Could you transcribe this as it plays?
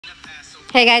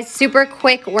Hey guys, super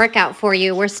quick workout for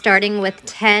you. We're starting with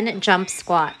 10 jump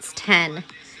squats. 10,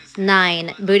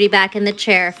 9, booty back in the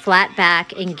chair, flat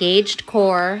back, engaged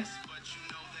core.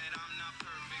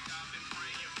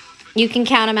 You can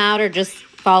count them out or just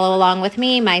follow along with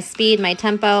me, my speed, my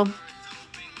tempo.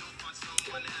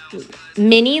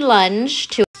 Mini lunge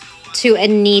to a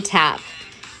knee tap,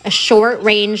 a short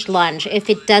range lunge. If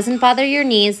it doesn't bother your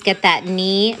knees, get that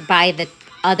knee by the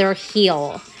other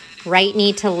heel. Right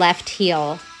knee to left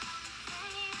heel.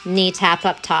 Knee tap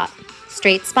up top.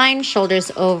 Straight spine,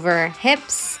 shoulders over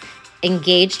hips,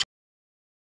 engaged.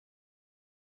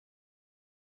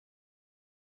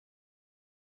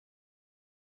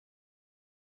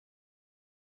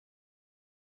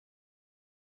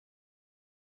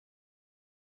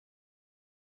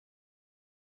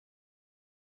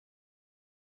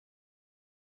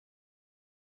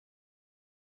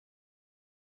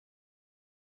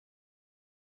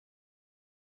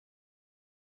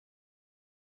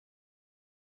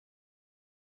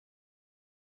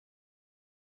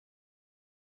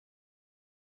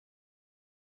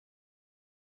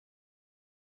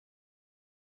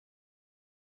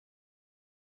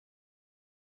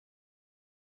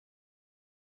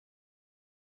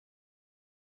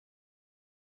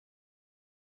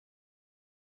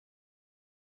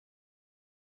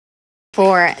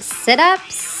 For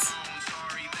sit-ups,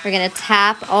 we're gonna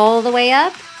tap all the way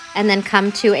up and then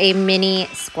come to a mini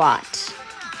squat.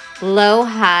 Low,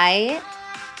 high,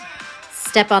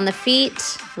 step on the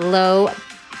feet, low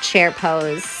chair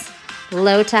pose.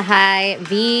 Low to high,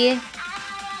 V,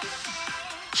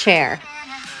 chair.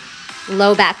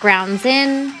 Low back rounds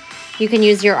in. You can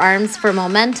use your arms for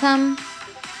momentum.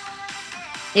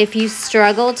 If you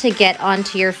struggle to get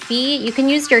onto your feet, you can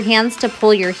use your hands to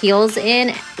pull your heels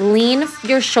in, lean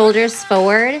your shoulders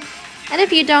forward, and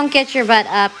if you don't get your butt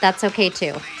up, that's okay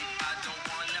too.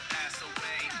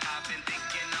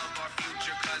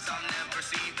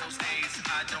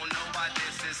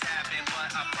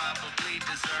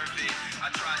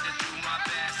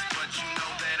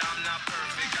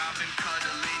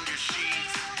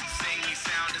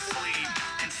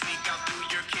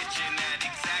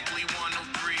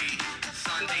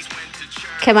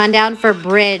 Come on down for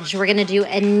bridge. We're gonna do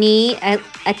a knee,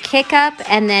 a kick up,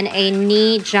 and then a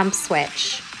knee jump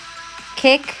switch.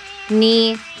 Kick,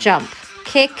 knee, jump.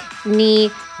 Kick,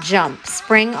 knee, jump.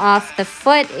 Spring off the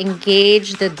foot,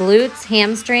 engage the glutes,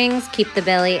 hamstrings, keep the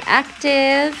belly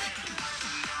active.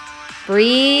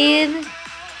 Breathe.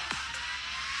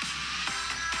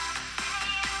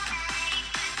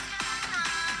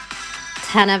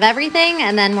 Ten of everything,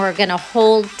 and then we're gonna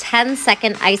hold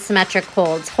 10-second isometric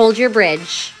holds. Hold your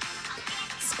bridge.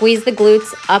 Squeeze the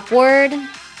glutes upward.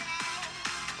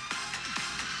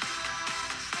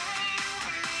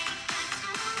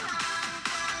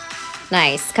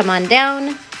 Nice, come on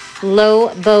down.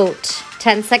 Low boat,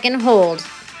 10-second hold.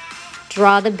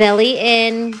 Draw the belly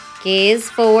in, gaze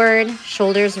forward,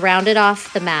 shoulders rounded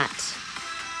off the mat.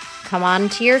 Come on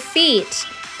to your feet,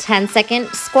 10-second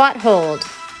squat hold.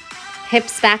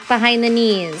 Hips back behind the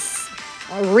knees.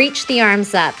 Reach the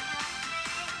arms up.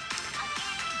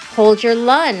 Hold your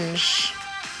lunge.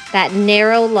 That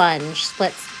narrow lunge,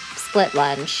 split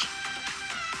lunge.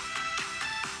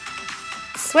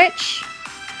 Switch.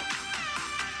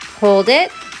 Hold it.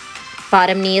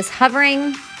 Bottom knee is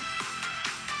hovering.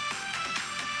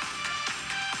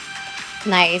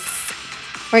 Nice.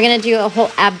 We're gonna do a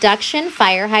whole abduction,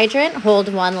 fire hydrant.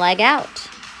 Hold one leg out.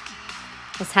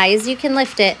 As high as you can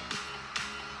lift it.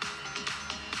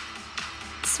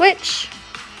 Switch,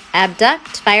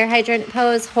 abduct, fire hydrant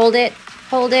pose, hold it,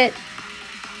 hold it.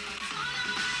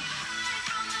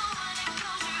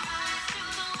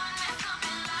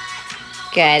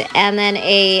 Good, and then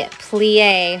a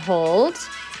plie hold.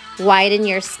 Widen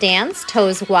your stance,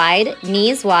 toes wide,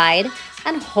 knees wide,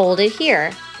 and hold it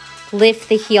here. Lift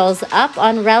the heels up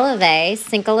on releve,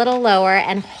 sink a little lower,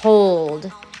 and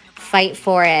hold. Fight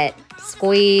for it.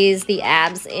 Squeeze the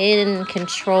abs in,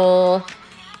 control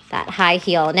that high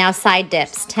heel. Now side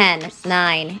dips, 10,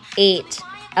 9, 8.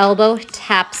 Elbow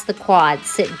taps the quad.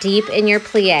 Sit deep in your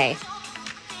plie.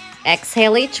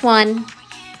 Exhale each one.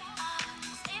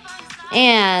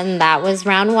 And that was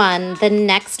round one. The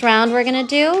next round we're gonna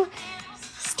do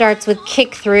starts with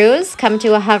kick throughs. Come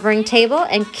to a hovering table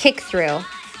and kick through.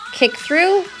 Kick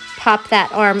through, pop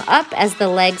that arm up as the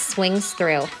leg swings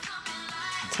through.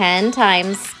 10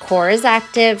 times, core is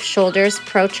active, shoulders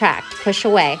protract, push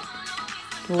away.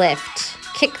 Lift,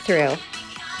 kick through.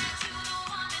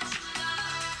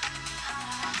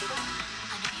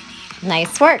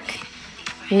 Nice work.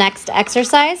 Next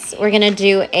exercise, we're gonna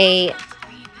do a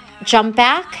jump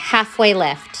back, halfway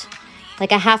lift.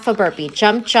 like a half a burpee.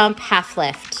 Jump, jump, half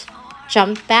lift.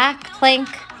 Jump back, plank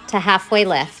to halfway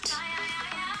lift.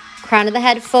 Crown of the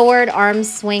head forward,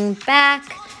 arms swing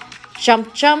back.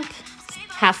 Jump, jump,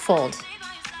 half fold.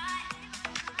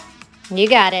 You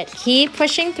got it. Keep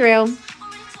pushing through.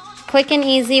 Quick and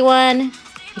easy one.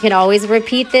 You can always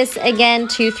repeat this again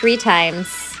 2-3 times.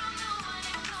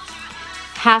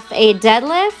 Half a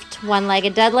deadlift,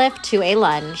 one-legged deadlift to a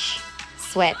lunge.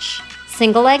 Switch.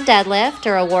 Single leg deadlift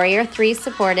or a warrior 3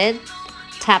 supported.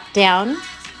 Tap down,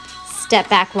 step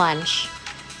back lunge.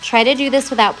 Try to do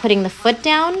this without putting the foot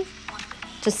down.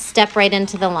 Just step right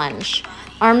into the lunge.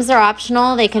 Arms are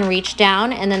optional. They can reach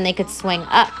down and then they could swing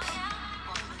up.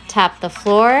 Tap the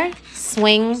floor,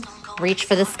 swing, reach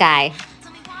for the sky.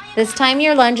 This time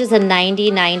your lunge is a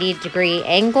 90 degree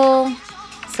angle,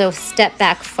 so step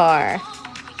back far.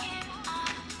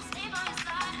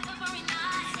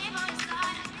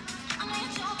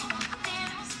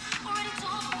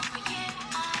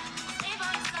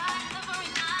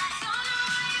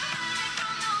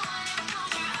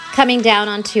 Coming down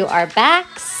onto our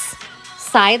backs,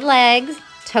 side legs,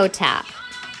 toe tap.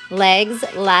 Legs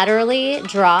laterally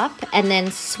drop and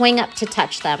then swing up to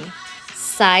touch them.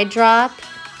 Side drop,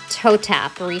 toe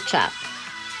tap, reach up.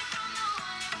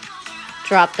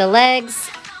 Drop the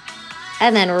legs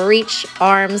and then reach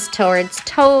arms towards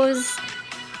toes.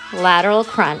 Lateral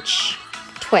crunch,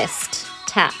 twist,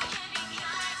 tap.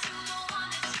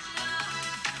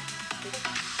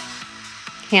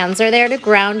 Hands are there to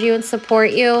ground you and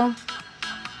support you.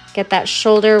 Get that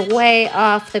shoulder way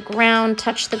off the ground,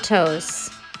 touch the toes.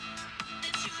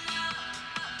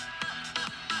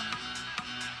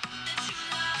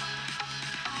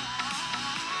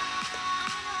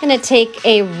 Gonna take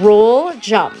a roll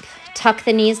jump. Tuck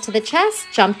the knees to the chest,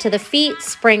 jump to the feet,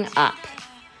 spring up.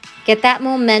 Get that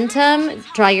momentum,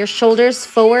 draw your shoulders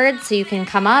forward so you can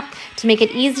come up. To make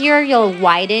it easier, you'll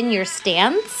widen your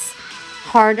stance.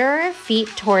 Harder, feet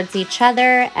towards each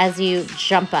other as you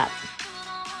jump up.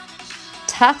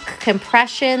 Tuck,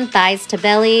 compression, thighs to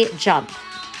belly, jump.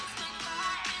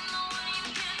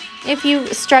 If you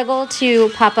struggle to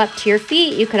pop up to your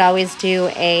feet, you could always do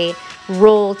a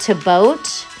roll to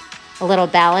boat, a little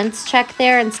balance check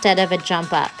there instead of a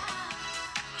jump up.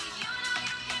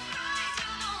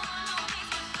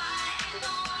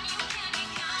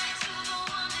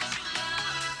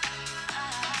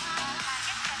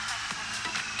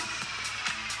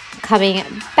 Coming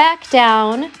back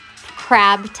down,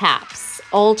 crab taps.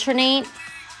 Alternate,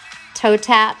 toe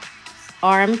tap,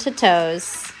 arm to toes,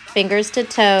 fingers to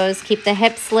toes. Keep the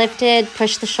hips lifted,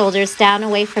 push the shoulders down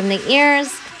away from the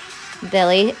ears.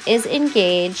 Belly is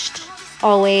engaged.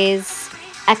 Always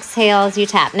exhale as you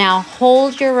tap. Now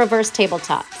hold your reverse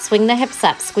tabletop. Swing the hips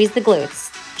up, squeeze the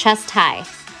glutes, chest high.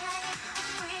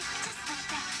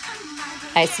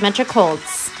 Isometric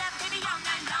holds.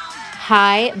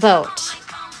 High boat.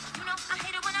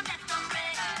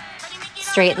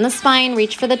 Straighten the spine,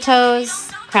 reach for the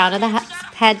toes, crown of the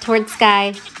head towards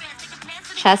sky,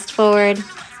 chest forward.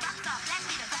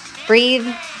 Breathe.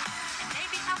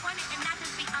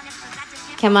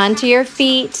 Come onto your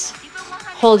feet.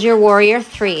 Hold your warrior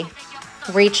 3.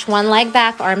 Reach one leg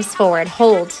back, arms forward.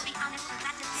 Hold.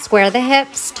 Square the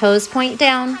hips, toes point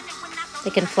down. They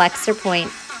can flex or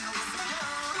point.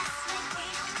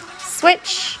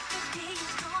 Switch.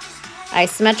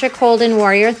 Isometric hold in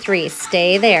warrior 3.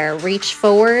 Stay there. Reach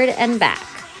forward and back.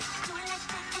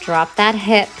 Drop that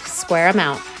hip. Square them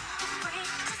out.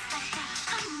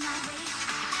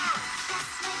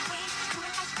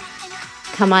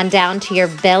 Come on down to your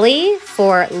belly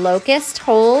for locust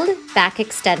hold, back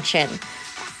extension.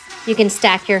 You can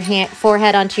stack your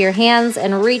forehead onto your hands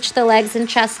and reach the legs and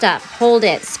chest up. Hold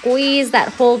it. Squeeze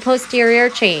that whole posterior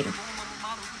chain.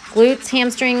 Glutes,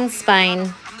 hamstrings,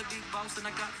 spine.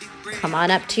 Come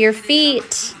on up to your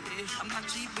feet.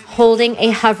 Holding a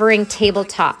hovering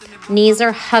tabletop. Knees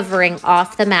are hovering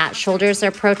off the mat. Shoulders are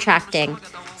protracting.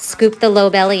 Scoop the low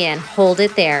belly in. Hold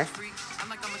it there.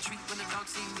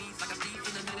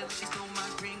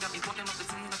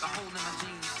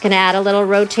 Gonna add a little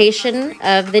rotation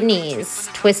of the knees.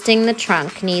 Twisting the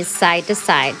trunk. Knees side to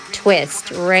side.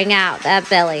 Twist. Wring out that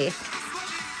belly.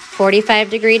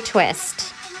 45-degree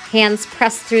twist. Hands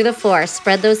press through the floor.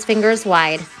 Spread those fingers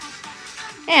wide.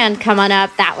 And come on up.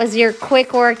 That was your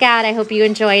quick workout. I hope you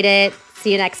enjoyed it.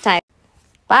 See you next time.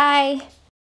 Bye.